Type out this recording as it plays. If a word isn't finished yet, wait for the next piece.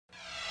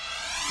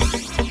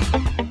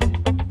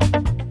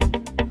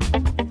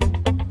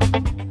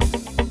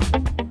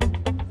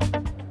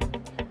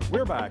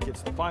back.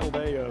 It's the final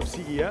day of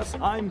CES.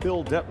 I'm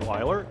Bill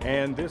Detwiler,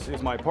 and this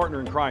is my partner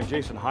in crime,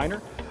 Jason Heiner.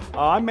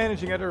 I'm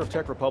managing editor of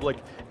Tech Republic,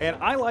 and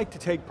I like to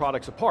take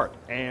products apart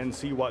and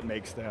see what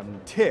makes them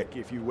tick,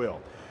 if you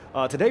will.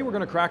 Today we're going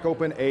to crack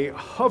open a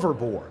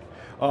hoverboard,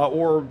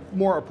 or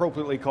more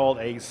appropriately called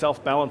a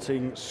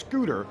self-balancing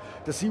scooter,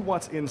 to see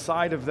what's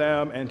inside of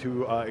them and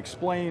to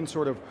explain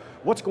sort of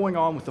what's going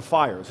on with the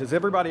fires. Has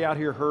everybody out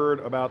here heard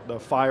about the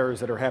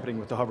fires that are happening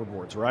with the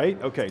hoverboards, right?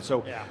 Okay,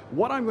 so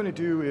what I'm going to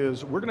do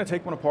is we're going to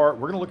take one apart,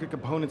 we're going to look at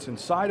components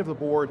inside of the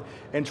board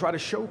and try to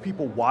show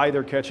people why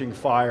they're catching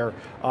fire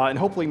and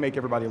hopefully make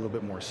everybody a little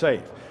bit more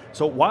safe.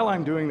 So while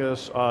I'm doing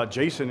this,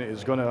 Jason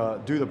is going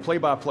to do the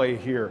play-by-play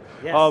here.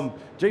 Yes.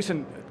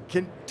 Jason,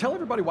 tell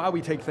everybody why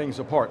we take things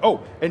apart.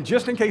 Oh, and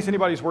just in case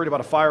anybody's worried about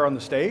a fire on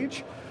the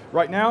stage,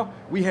 right now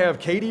we have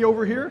Katie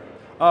over here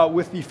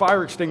with the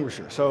fire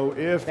extinguisher. So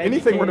if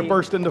anything were to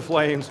burst into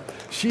flames,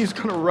 she's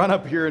going to run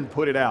up here and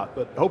put it out.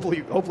 But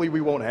hopefully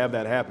we won't have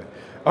that happen.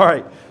 All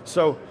right,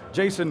 so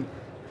Jason,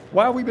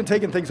 why have we been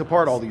taking things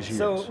apart all these years?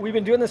 So we've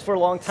been doing this for a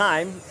long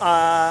time.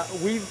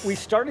 We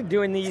started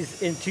doing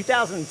these in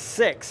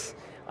 2006.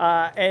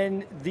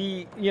 And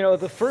the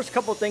first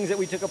couple things that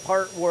we took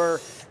apart were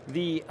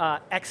the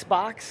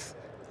Xbox,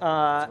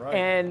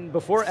 and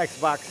before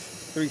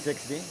Xbox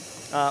 360,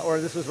 or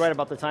this was right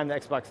about the time the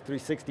Xbox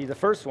 360, the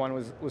first one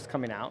was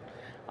coming out,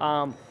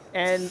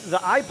 and the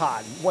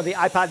iPod, well, the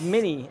iPod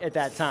Mini at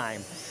that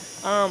time.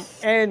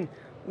 And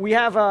we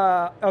have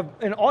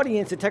an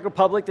audience at Tech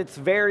Republic that's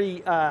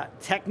very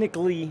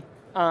technically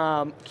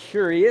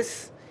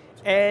curious,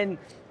 and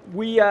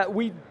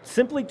we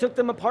simply took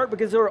them apart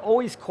because there were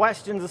always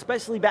questions,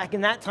 especially back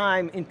in that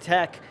time in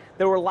tech.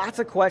 There were lots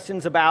of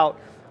questions about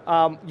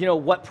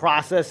what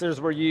processors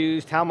were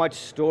used, how much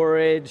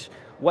storage,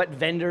 what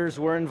vendors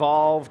were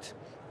involved.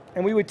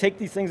 And we would take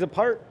these things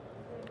apart.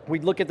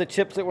 We'd look at the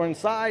chips that were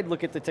inside,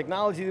 look at the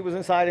technology that was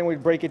inside, and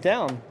we'd break it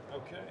down.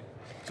 Okay.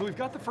 So we've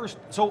got the first,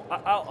 so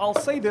I'll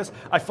say this,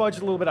 I fudged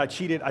a little bit, I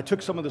cheated, I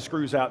took some in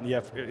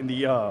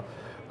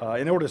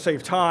order to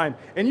save time,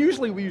 and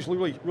usually we use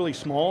really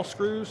small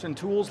screws and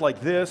tools like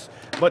this,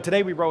 but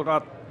today we brought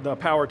out the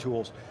power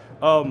tools.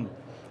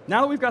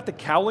 Now that we've got the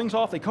cowlings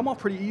off, they come off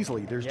pretty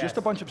easily. There's just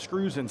a bunch of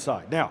screws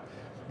inside. Now,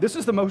 this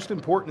is the most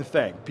important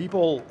thing.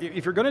 People,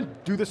 if you're going to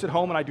do this at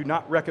home, and I do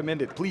not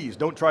recommend it, please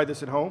don't try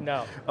this at home.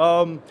 No.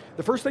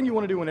 The first thing you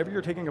want to do whenever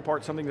you're taking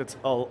apart something that's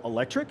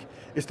electric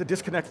is to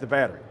disconnect the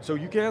battery. So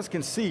you guys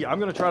can see, I'm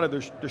going to try to,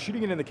 they're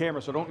shooting it in the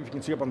camera, so I don't know if you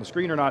can see up on the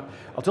screen or not.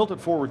 I'll tilt it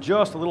forward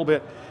just a little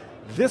bit.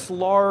 This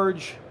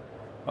large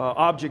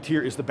object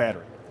here is the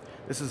battery.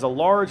 This is a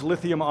large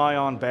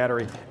lithium-ion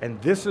battery,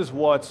 and this is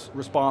what's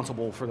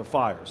responsible for the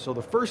fire. So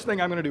the first thing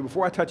I'm going to do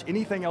before I touch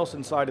anything else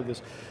inside of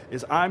this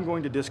is I'm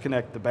going to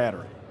disconnect the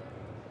battery.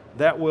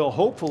 That will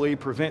hopefully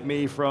prevent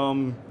me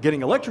from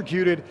getting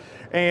electrocuted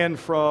and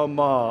from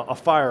a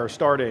fire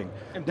starting.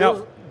 And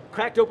Bill's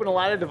cracked open a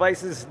lot of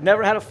devices,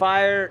 never had a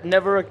fire,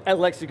 never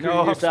electrocuted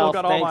yourself, I've still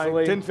got thankfully. all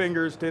my 10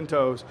 fingers, 10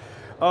 toes.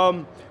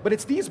 But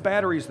it's these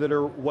batteries that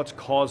are what's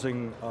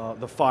causing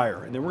the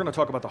fire. And then we're going to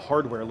talk about the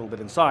hardware a little bit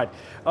inside.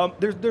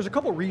 There's a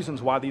couple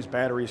reasons why these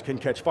batteries can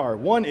catch fire.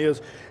 One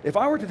is, if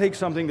I were to take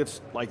something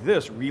that's like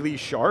this, really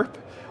sharp,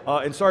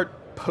 and start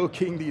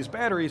poking these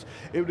batteries,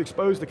 it would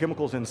expose the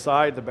chemicals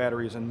inside the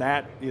batteries, and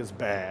that is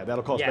bad.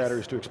 That'll cause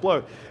batteries to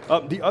explode.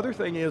 The other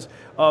thing is,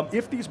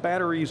 if these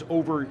batteries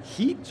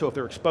overheat, so if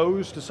they're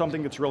exposed to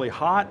something that's really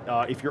hot,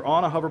 if you're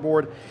on a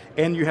hoverboard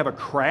and you have a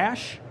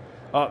crash,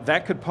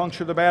 that could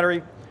puncture the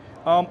battery.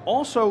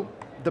 Also,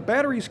 the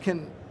batteries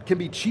can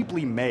be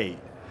cheaply made.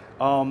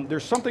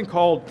 There's something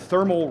called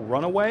thermal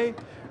runaway,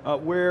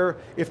 where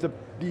if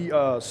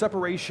the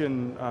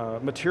separation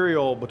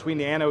material between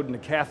the anode and the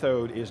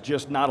cathode is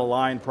just not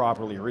aligned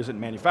properly or isn't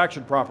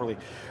manufactured properly,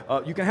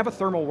 you can have a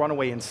thermal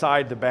runaway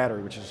inside the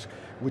battery,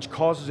 which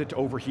causes it to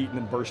overheat and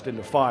then burst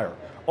into fire.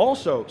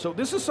 Also, so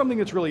this is something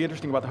that's really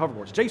interesting about the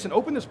hoverboards. Jason,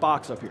 open this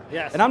box up here.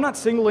 Yes. And I'm not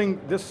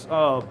singling this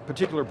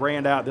particular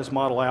brand out, this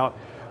model out,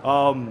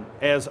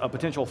 as a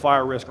potential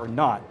fire risk or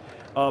not.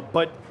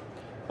 But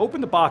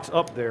open the box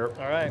up there.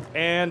 All right.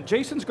 And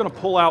Jason's going to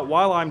pull out,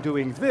 while I'm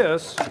doing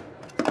this,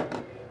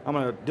 I'm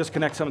going to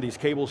disconnect some of these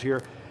cables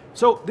here.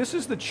 So this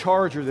is the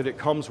charger that it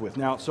comes with.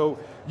 Now, so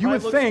you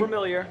would think, looks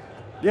familiar.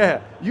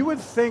 Yeah, you would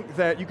think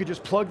that you could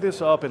just plug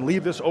this up and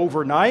leave this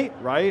overnight,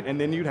 right? And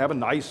then you'd have a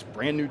nice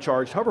brand new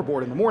charged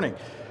hoverboard in the morning.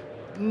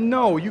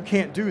 No, you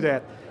can't do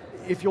that.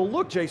 If you'll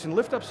look, Jason,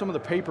 lift up some of the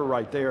paper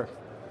right there.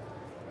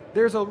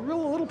 There's a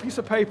little piece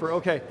of paper,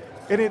 okay,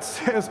 and it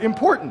says,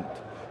 important,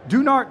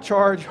 do not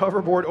charge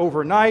hoverboard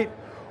overnight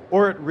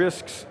or it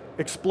risks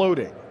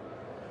exploding.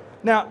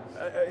 Now,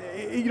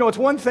 it's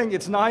one thing,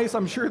 it's nice,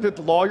 I'm sure that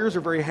the lawyers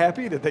are very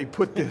happy that they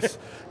put this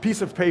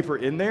piece of paper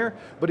in there,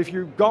 but if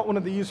you got one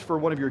of these for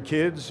one of your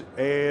kids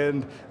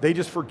and they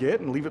just forget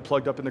and leave it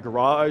plugged up in the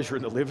garage or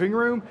in the living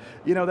room,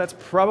 that's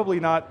probably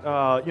not,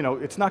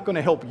 it's not going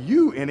to help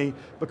you any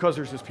because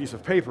there's this piece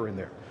of paper in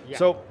there. Yeah.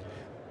 So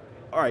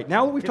All right,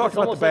 now that we've talked It's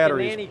about the almost like a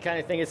batteries. nanny kind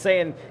of thing.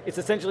 It's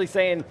essentially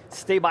saying,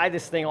 stay by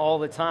this thing all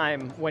the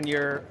time when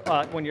you're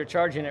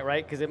charging it,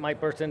 right? Because it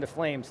might burst into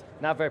flames.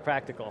 Not very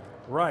practical.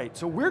 Right,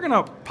 so we're going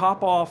to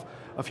pop off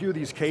a few of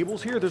these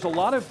cables here. There's a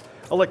lot of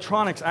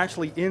electronics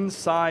actually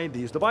inside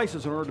these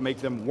devices in order to make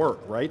them work,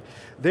 right?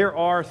 There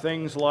are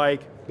things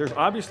like, there's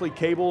obviously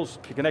cables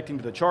connecting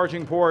to the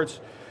charging ports.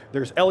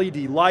 There's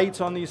LED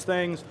lights on these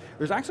things.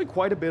 There's actually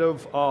quite a bit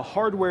of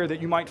hardware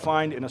that you might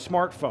find in a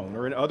smartphone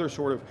or in other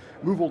sort of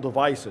movable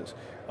devices.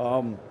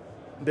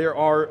 There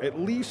are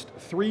at least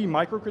 3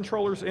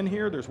 microcontrollers in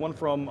here. There's one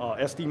from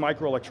SD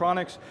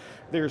Microelectronics.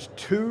 There's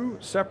 2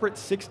 separate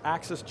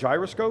 6-axis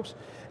gyroscopes.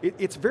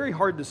 It's very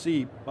hard to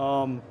see,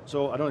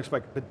 so I don't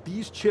expect, but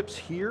these chips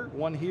here,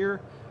 one here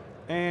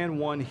and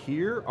one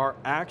here, are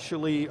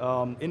actually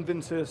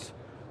InvenSense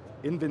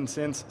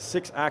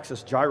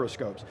 6-axis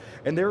gyroscopes.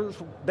 And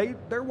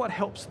they're what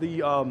helps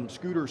the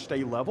scooter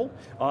stay level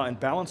and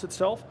balance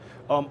itself.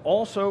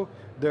 Also,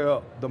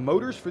 the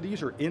motors for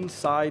these are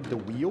inside the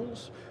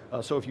wheels.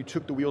 So if you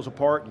took the wheels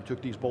apart, you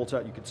took these bolts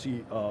out, you could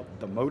see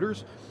the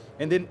motors.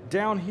 And then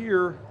down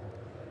here,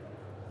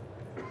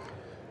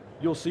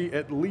 you'll see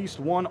at least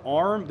one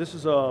arm. This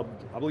is I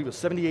believe a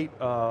 78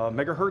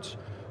 megahertz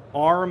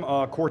ARM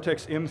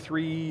Cortex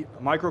M3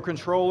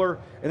 microcontroller,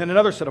 and then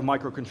another set of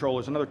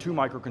microcontrollers, another 2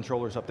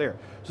 microcontrollers up there.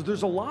 So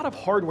there's a lot of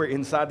hardware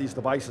inside these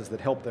devices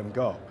that help them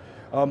go.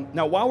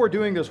 Now while we're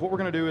doing this, what we're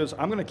going to do is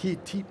I'm going to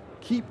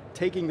keep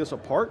taking this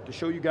apart to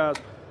show you guys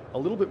a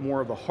little bit more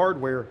of the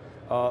hardware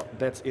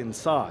that's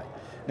inside.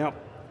 Now,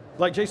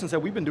 like Jason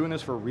said, we've been doing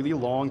this for a really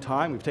long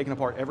time. We've taken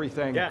apart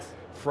everything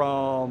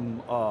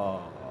from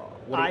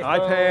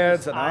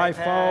iPads and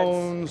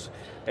iPhones,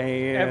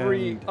 and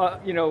every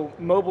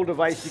mobile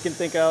device you can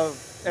think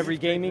of, every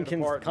gaming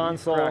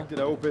console. Cracked it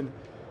open.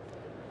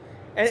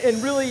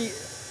 And really,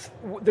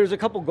 there's a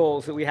couple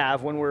goals that we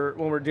have when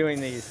we're doing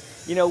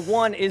these.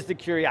 One is the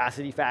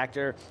curiosity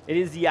factor. It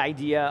is the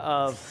idea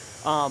of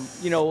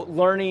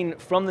learning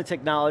from the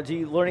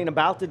technology, learning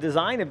about the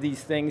design of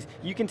these things.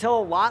 You can tell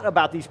a lot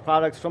about these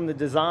products from the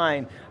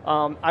design.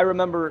 I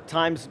remember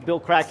times Bill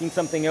cracking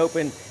something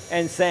open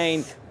and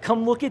saying,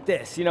 come look at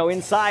this.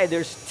 Inside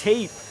there's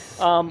tape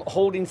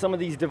holding some of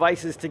these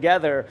devices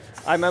together.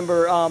 I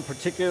remember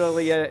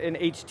particularly an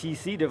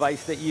HTC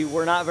device that you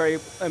were not very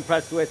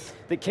impressed with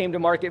that came to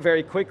market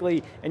very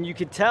quickly, and you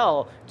could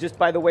tell just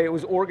by the way it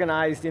was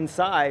organized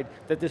inside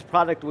that this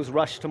product was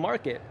rushed to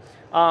market.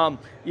 On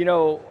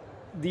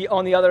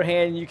the other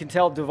hand, you can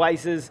tell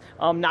devices,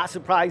 not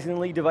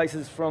surprisingly,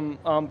 devices from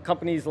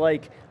companies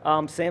like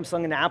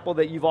Samsung and Apple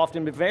that you've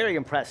often been very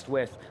impressed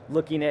with,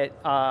 looking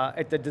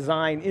at the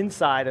design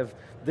inside of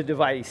the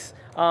device.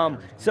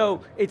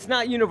 So it's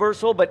not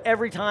universal, but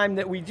every time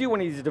that we do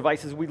one of these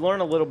devices, we learn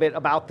a little bit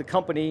about the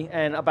company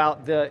and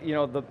about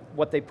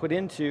what they put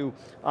into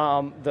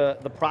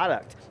the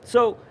product.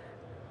 So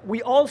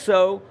we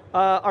also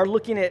are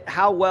looking at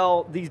how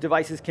well these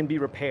devices can be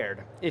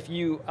repaired. If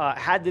you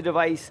had the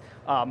device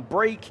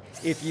break,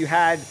 if you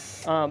had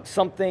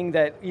something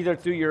that either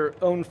through your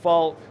own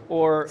fault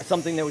or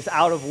something that was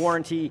out of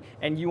warranty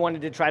and you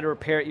wanted to try to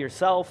repair it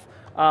yourself,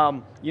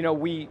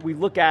 we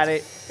look at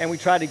it and we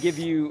try to give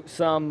you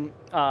some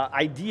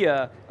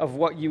idea of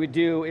what you would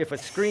do if a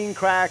screen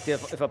cracked,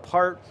 if a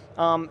part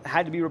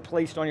had to be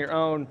replaced on your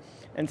own.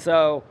 And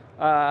so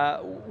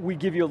we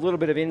give you a little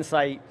bit of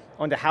insight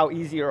onto how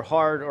easy or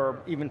hard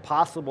or even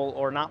possible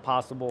or not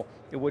possible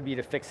it would be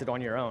to fix it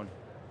on your own.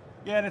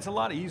 Yeah, and it's a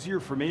lot easier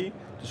for me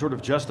to sort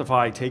of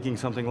justify taking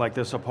something like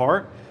this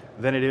apart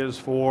than it is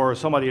for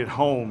somebody at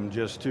home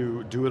just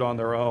to do it on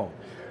their own.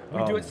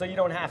 We do it so you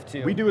don't have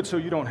to. We do it so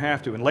you don't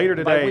have to. And later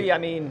today... By we, I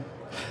mean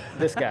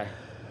this guy.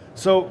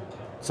 So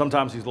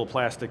sometimes these little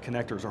plastic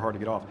connectors are hard to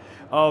get off.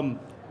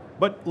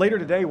 But later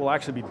today, we'll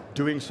actually be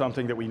doing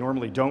something that we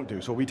normally don't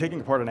do. So we'll be taking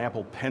apart an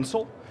Apple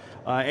Pencil.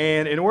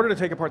 And in order to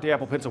take apart the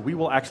Apple Pencil, we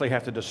will actually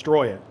have to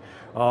destroy it.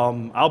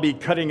 I'll be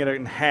cutting it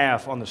in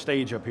half on the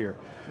stage up here,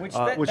 which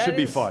should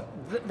be fun.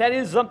 That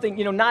is something,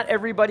 not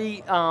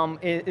everybody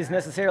is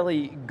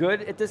necessarily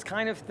good at this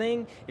kind of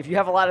thing. If you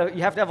have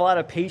you have to have a lot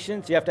of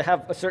patience, you have to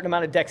have a certain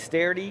amount of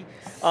dexterity.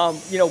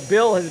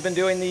 Bill has been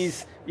doing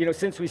these,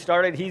 since we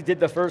started. He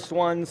did the first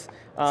ones.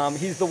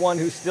 He's the one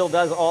who still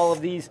does all of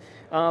these.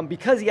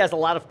 Because he has a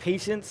lot of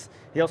patience,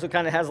 he also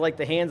kind of has like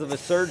the hands of a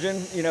surgeon,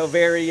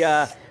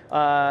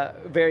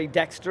 very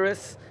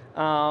dexterous.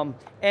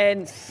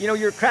 And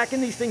you're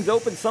cracking these things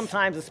open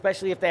sometimes,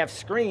 especially if they have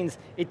screens.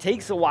 It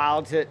takes a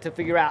while to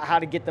figure out how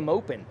to get them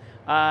open.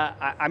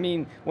 I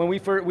mean, when we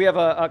have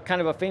a kind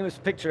of a famous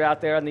picture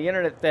out there on the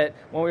internet that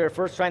when we were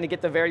first trying to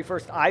get the very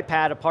first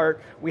iPad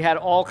apart, we had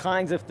all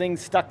kinds of things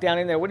stuck down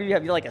in there. What do you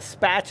have? You like a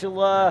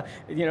spatula,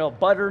 a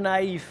butter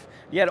knife.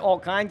 You had all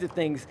kinds of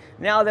things.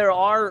 Now there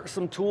are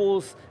some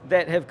tools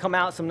that have come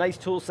out, some nice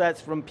tool sets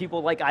from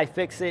people like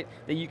iFixit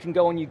that you can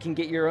go and you can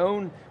get your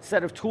own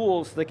set of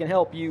tools that can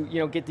help you,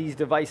 get these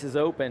devices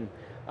open.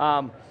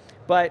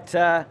 But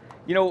I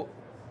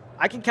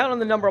can count on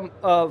the number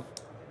of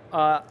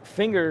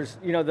fingers,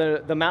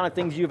 the amount of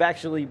things you've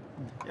actually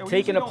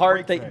taken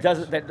apart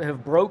that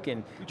have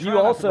broken. You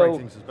also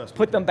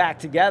put them back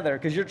together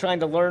because you're trying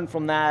to learn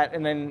from that,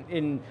 and then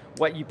in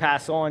what you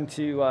pass on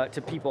to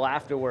people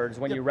afterwards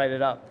when you write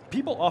it up.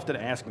 People often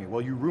ask me,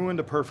 well, you ruined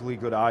a perfectly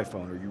good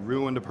iPhone, or you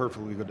ruined a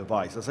perfectly good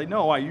device. I say,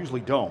 no, I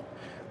usually don't.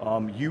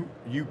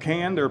 You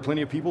can, there are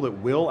plenty of people that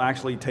will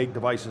actually take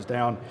devices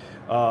down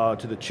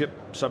to the chip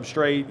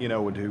substrate,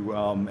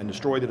 and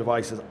destroy the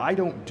devices. I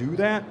don't do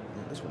that.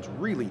 This one's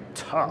really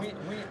tough.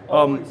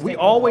 We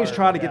always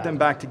try to get them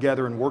back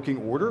together in working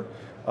order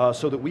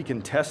so that we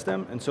can test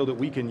them and so that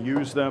we can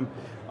use them.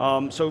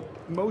 I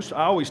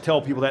always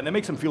tell people that, and it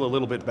makes them feel a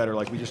little bit better,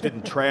 like we just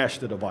didn't trash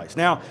the device.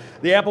 Now,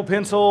 the Apple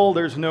Pencil,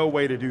 there's no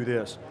way to do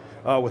this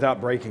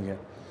without breaking it.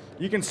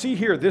 You can see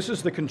here, this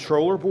is the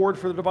controller board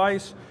for the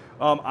device.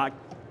 I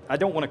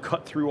don't want to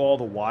cut through all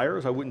the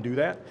wires, I wouldn't do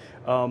that.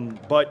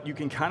 But you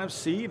can kind of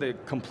see the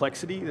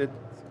complexity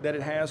that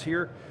it has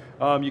here.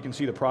 You can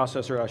see the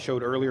processor I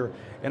showed earlier.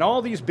 And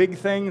all these big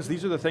things,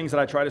 these are the things that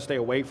I try to stay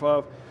away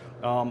from.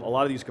 A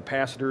lot of these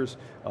capacitors,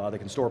 they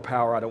can store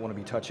power. I don't want to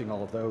be touching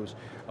all of those.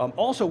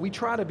 Also, we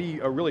try to be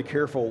really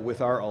careful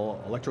with our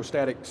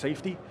electrostatic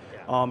safety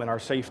and our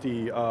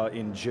safety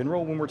in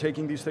general when we're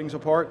taking these things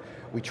apart.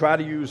 We try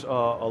to use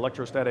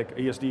electrostatic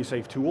ESD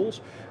safe tools.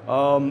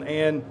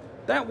 And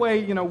that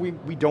way,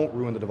 we don't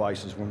ruin the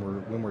devices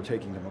when we're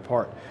taking them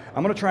apart.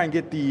 I'm going to try and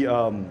get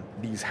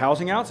these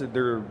housing outs.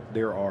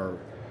 There are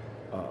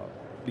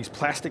these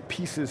plastic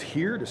pieces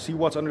here to see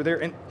what's under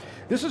there. And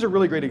this is a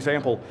really great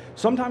example.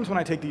 Sometimes when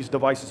I take these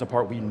devices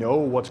apart, we know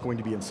what's going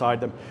to be inside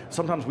them.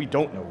 Sometimes we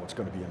don't know what's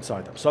going to be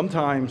inside them.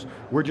 Sometimes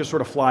we're just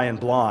sort of flying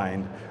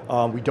blind.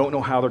 We don't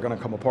know how they're going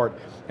to come apart.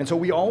 And so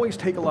we always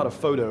take a lot of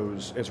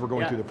photos as we're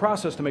going through the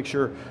process to make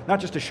sure, not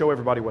just to show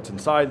everybody what's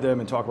inside them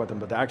and talk about them,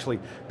 but to actually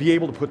be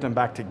able to put them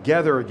back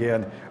together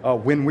again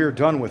when we're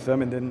done with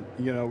them and then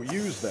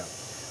use them.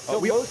 So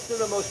most of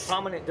the most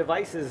prominent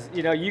devices,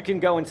 you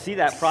can go and see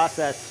that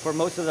process for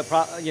most of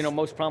the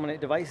most prominent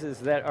devices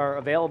that are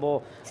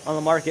available on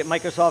the market.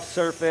 Microsoft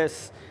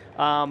Surface,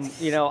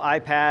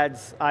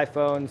 iPads,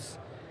 iPhones,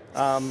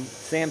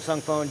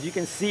 Samsung phones. You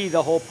can see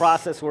the whole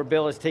process where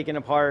Bill is taken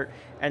apart,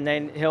 and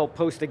then he'll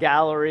post a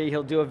gallery,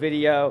 he'll do a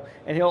video,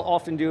 and he'll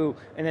often do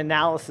an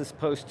analysis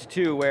post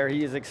too, where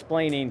he is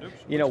explaining,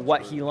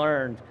 what he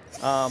learned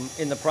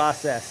in the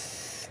process.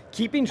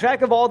 Keeping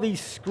track of all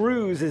these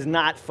screws is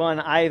not fun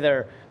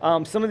either.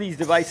 Some of these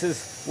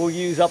devices will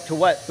use up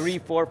to 3,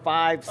 4,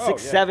 5,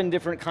 6, 7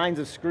 different kinds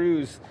of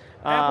screws.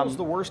 Apple's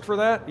the worst for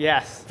that?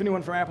 Yes. If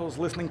anyone from Apple is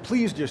listening,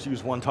 please just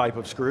use one type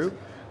of screw.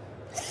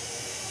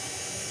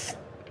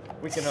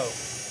 We can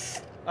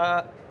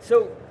hope.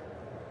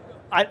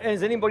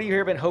 Has anybody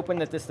here been hoping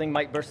that this thing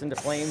might burst into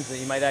flames, that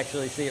you might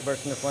actually see it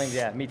burst into flames?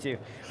 Yeah, me too.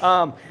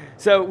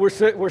 So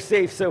we're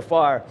safe so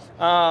far.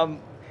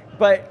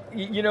 But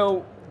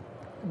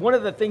one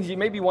of the things you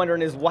may be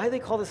wondering is why they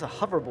call this a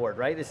hoverboard,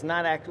 right? It's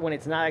not when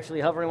it's not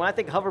actually hovering. When I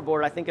think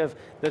hoverboard, I think of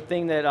the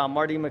thing that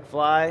Marty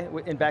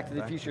McFly in Back to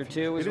the Future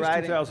 2 was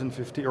riding. It is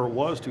 2015, or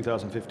was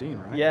 2015,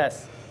 right?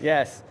 Yes,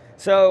 yes.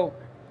 So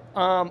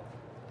I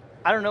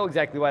don't know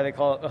exactly why they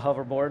call it a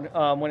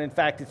hoverboard, when in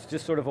fact it's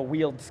just sort of a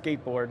wheeled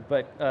skateboard,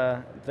 but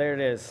there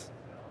it is.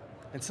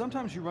 And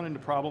sometimes you run into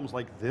problems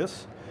like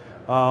this.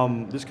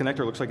 This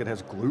connector looks like it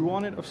has glue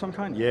on it of some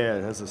kind. Yeah,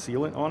 it has a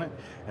sealant on it,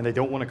 and they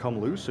don't want to come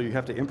loose, so you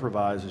have to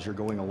improvise as you're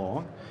going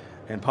along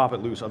and pop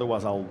it loose.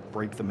 Otherwise, I'll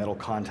break the metal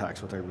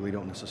contacts, which I really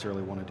don't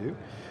necessarily want to do.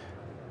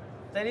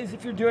 That is,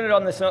 if you're doing it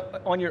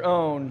on your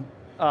own,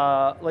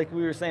 like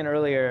we were saying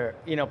earlier,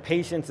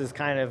 patience is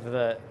kind of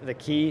the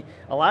key.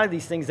 A lot of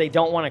these things, they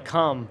don't want to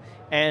come,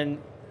 and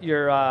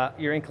your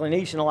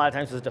inclination a lot of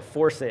times is to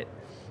force it.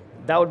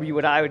 That would be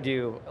what I would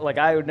do. Like,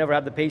 I would never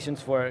have the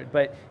patience for it,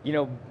 but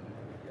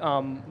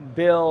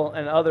Bill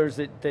and others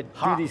that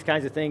do these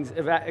kinds of things,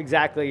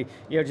 exactly,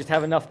 just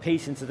have enough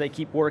patience that they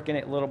keep working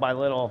it little by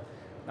little,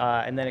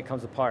 and then it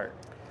comes apart.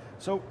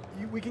 So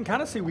we can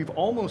kind of see we've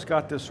almost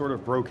got this sort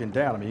of broken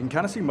down. I mean, you can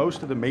kind of see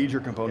most of the major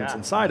components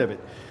inside of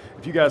it.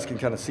 If you guys can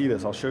kind of see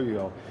this, I'll show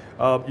you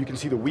all. You can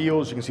see the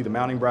wheels, you can see the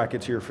mounting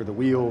brackets here for the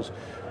wheels,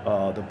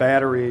 the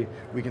battery.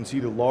 We can see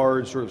the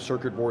large sort of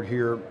circuit board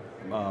here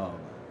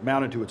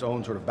mounted to its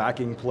own sort of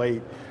backing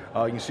plate.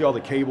 You can see all the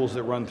cables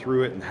that run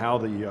through it and how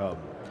the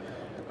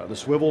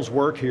swivels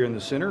work here in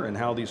the center and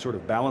how these sort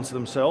of balance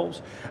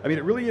themselves. I mean,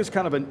 it really is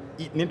kind of a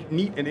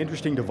neat and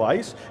interesting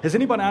device. Has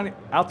anybody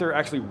out there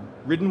actually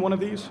ridden one of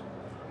these?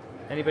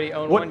 Anybody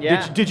own one?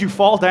 Yeah. Did you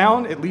fall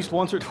down at least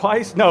once or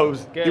twice? No,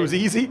 it was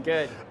easy?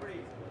 Good.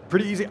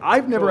 Pretty easy.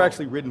 I've never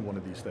actually ridden one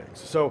of these things.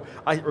 So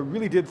I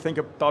really did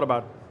thought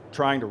about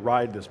trying to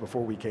ride this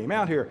before we came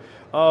out here,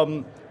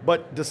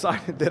 but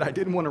decided that I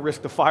didn't want to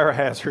risk the fire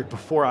hazard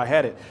before I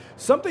had it.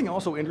 Something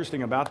also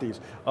interesting about these,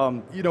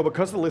 you know,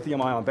 because of the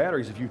lithium-ion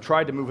batteries, if you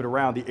tried to move it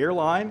around, the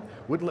airline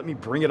wouldn't let me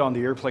bring it on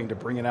the airplane to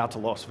bring it out to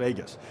Las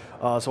Vegas.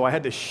 So I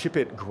had to ship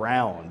it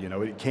ground. You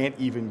know, it can't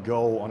even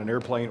go on an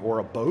airplane or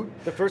a boat.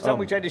 The first time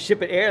we tried to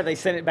ship it air, they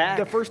sent it back.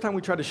 The first time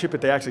we tried to ship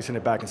it, they actually sent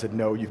it back and said,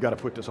 no, you've got to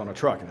put this on a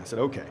truck. And I said,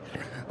 okay.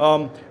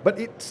 But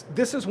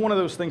this is one of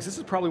those things, this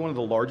is probably one of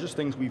the largest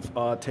things we've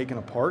taken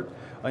apart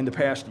in the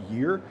past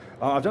year.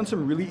 I've done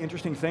some really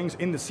interesting things.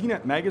 In the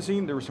CNET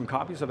magazine, there were some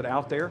copies of it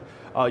out there.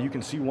 You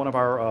can see one of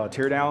our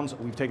teardowns.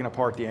 We've taken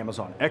apart the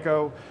Amazon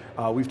Echo.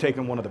 We've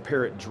taken one of the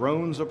Parrot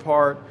drones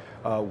apart.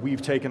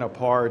 We've taken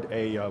apart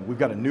we've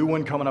got a new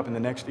one coming up in the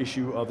next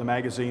issue of the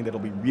magazine that'll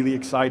be really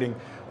exciting,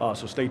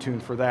 so stay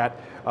tuned for that.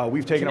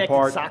 We've taken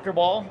apart soccer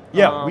ball.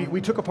 Yeah,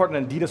 we took apart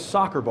an Adidas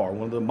soccer ball,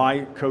 one of the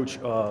My Coach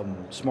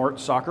smart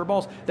soccer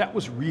balls. That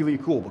was really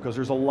cool because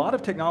there's a lot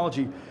of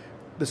technology,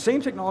 the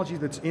same technology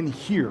that's in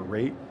here,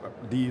 right?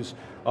 These,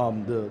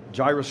 the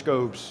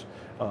gyroscopes,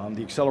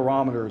 the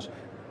accelerometers,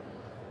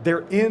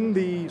 they're in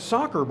the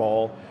soccer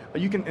ball.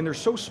 And they're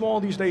so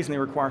small these days and they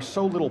require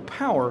so little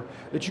power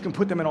that you can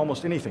put them in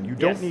almost anything. You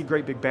don't need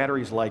great big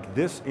batteries like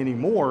this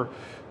anymore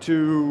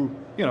to,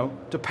 you know,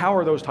 to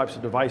power those types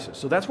of devices.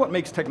 So that's what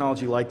makes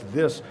technology like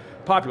this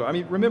popular. I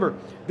mean, remember,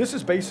 this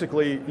is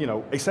basically, you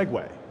know, a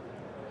Segway,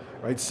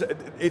 right?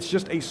 It's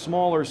just a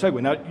smaller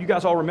Segway. Now, you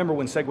guys all remember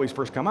when Segways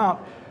first come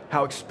out,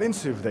 how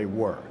expensive they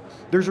were.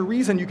 There's a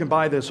reason you can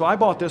buy this. So I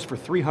bought this for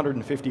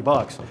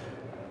 $350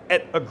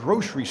 at a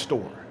grocery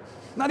store.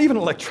 Not even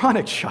an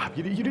electronics shop.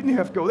 You didn't even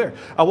have to go there.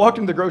 I walked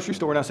into the grocery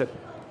store and I said,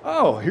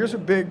 oh, here's a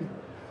big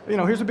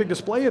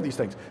display of these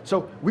things.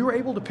 So we were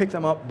able to pick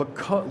them up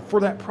for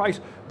that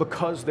price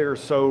because they're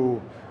so,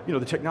 you know,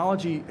 the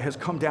technology has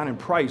come down in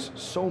price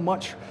so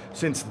much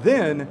since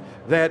then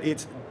that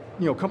it's,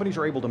 you know, companies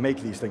are able to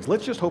make these things.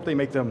 Let's just hope they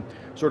make them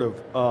sort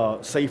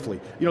of safely.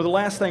 You know, the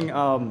last thing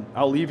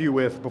I'll leave you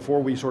with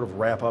before we sort of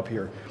wrap up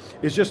here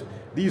is just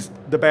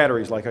the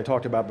batteries like I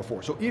talked about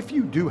before. So if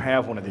you do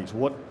have one of these,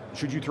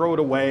 should you throw it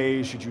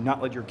away? Should you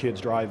not let your kids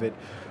drive it?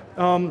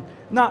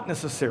 Not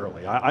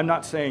necessarily. I'm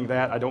not saying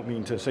that. I don't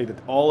mean to say that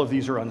all of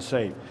these are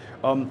unsafe.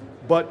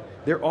 But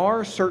there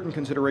are certain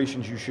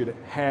considerations you should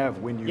have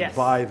when you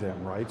buy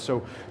them, right?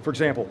 So, for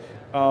example,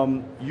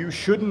 you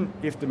shouldn't,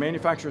 if the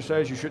manufacturer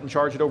says you shouldn't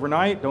charge it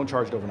overnight, don't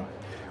charge it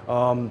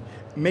overnight.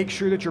 Make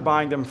sure that you're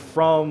buying them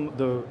from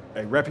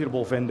a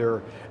reputable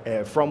vendor,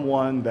 from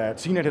one that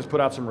CNET has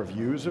put out some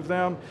reviews of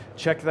them.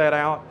 Check that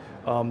out.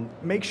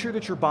 Make sure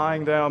that you're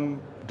buying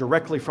them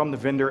directly from the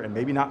vendor and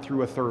maybe not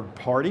through a third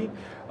party.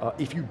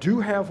 If you do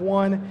have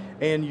one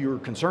and you're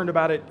concerned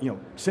about it, you know,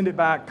 send it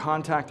back,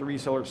 contact the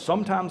reseller.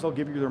 Sometimes they'll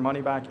give you their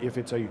money back if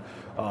it's a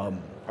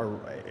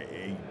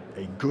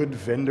good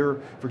vendor.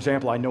 For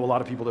example, I know a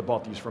lot of people that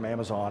bought these from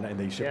Amazon and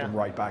they shipped them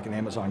right back and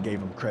Amazon gave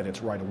them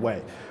credits right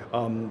away.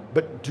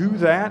 But do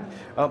that.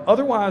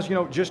 Otherwise, you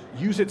know, just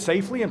use it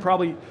safely and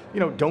probably, you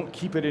know, don't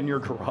keep it in your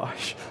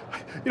garage.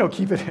 You know,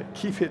 keep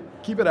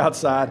it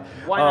outside.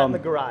 Why not in the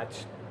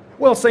garage?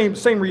 Well,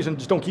 same reason,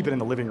 just don't keep it in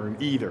the living room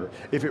either.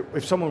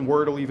 If someone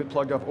were to leave it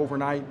plugged up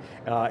overnight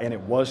and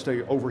it was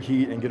to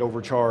overheat and get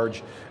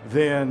overcharged,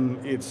 then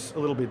it's a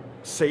little bit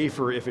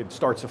safer if it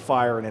starts a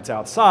fire and it's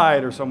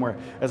outside or somewhere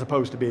as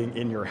opposed to being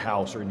in your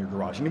house or in your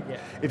garage. And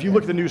if you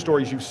look at the news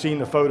stories, you've seen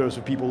the photos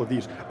of people with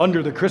these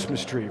under the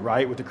Christmas tree,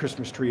 right? With the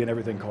Christmas tree and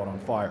everything caught on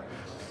fire.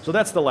 So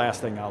that's the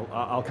last thing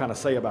I'll kind of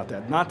say about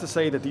that. Not to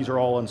say that these are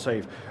all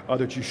unsafe,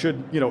 that you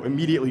should, you know,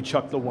 immediately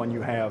chuck the one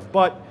you have,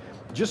 but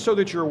just so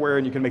that you're aware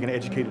and you can make an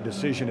educated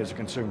decision as a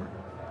consumer.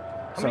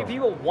 How many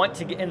people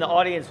in the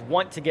audience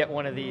want to get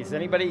one of these?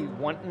 Anybody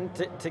wanting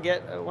to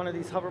get one of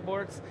these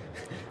hoverboards?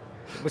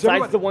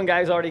 Besides the one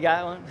guy's already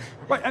got one?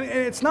 Right, and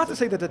it's not to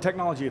say that the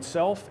technology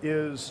itself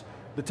is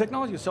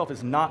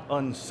not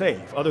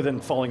unsafe, other than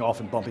falling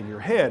off and bumping your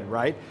head,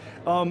 right?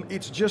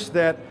 It's just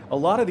that a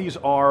lot of these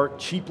are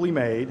cheaply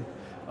made.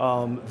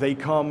 They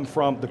come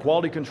from the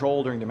quality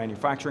control during the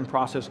manufacturing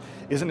process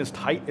isn't as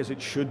tight as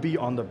it should be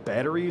on the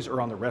batteries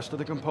or on the rest of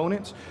the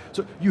components.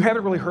 So you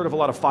haven't really heard of a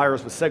lot of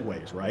fires with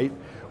Segways, right?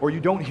 Or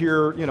you don't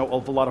hear, you know,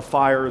 of a lot of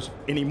fires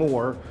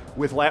anymore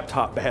with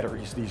laptop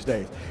batteries these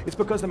days. It's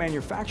because the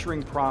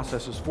manufacturing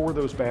processes for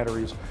those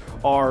batteries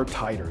are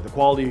tighter. The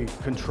quality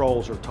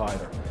controls are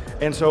tighter.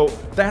 And so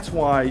that's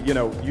why, you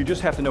know, you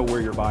just have to know where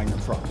you're buying them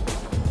from.